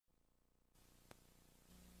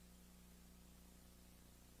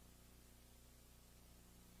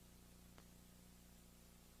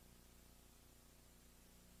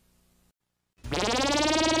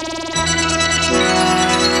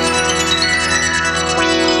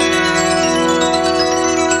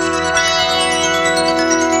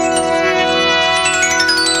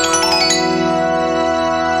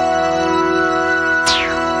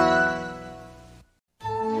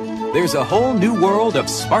There's a whole new world of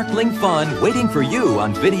sparkling fun waiting for you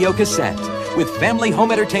on video cassette with Family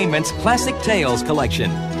Home Entertainment's Classic Tales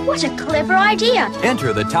collection. What a clever idea!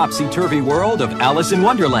 Enter the topsy-turvy world of Alice in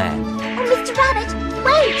Wonderland. Oh, Mr. Rabbit,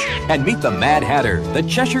 wait! And meet the Mad Hatter, the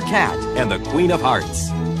Cheshire Cat, and the Queen of Hearts.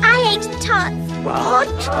 I ate tots. What?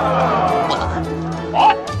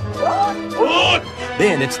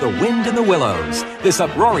 Then it's the Wind in the Willows. This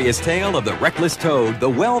uproarious tale of the reckless toad, the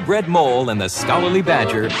well-bred mole, and the scholarly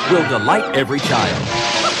badger will delight every child.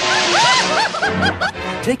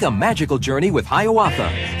 Take a magical journey with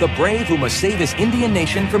Hiawatha, the brave who must save his Indian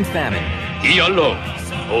nation from famine. He alone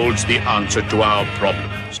holds the answer to our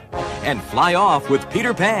problems. And fly off with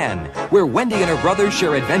Peter Pan, where Wendy and her brothers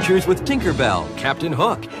share adventures with Tinker Bell, Captain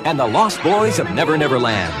Hook, and the Lost Boys of Never Never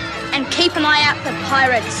Land. And keep an eye out for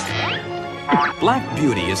pirates. Black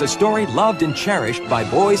Beauty is a story loved and cherished by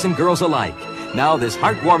boys and girls alike. Now this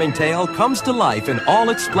heartwarming tale comes to life in all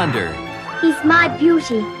its splendor. He's my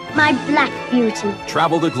beauty, my black beauty.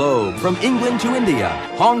 Travel the globe from England to India,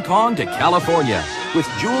 Hong Kong to California, with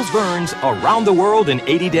Jules Verne's Around the World in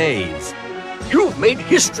 80 Days. You've made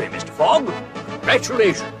history, Mr. Fogg.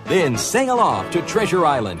 Congratulations. Then sail off to Treasure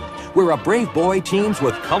Island, where a brave boy teams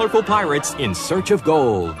with colorful pirates in search of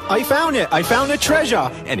gold. I found it! I found a treasure!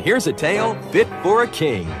 And here's a tale fit for a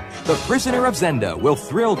king. The Prisoner of Zenda will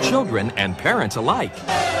thrill children and parents alike.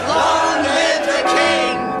 Long live the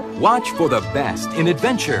king! Watch for the best in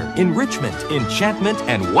adventure, enrichment, enchantment,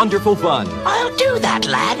 and wonderful fun. I'll do that,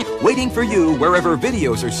 lad. Waiting for you wherever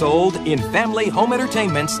videos are sold in Family Home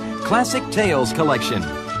Entertainment's Classic Tales collection.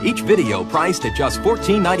 Each video priced at just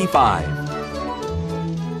 $14.95.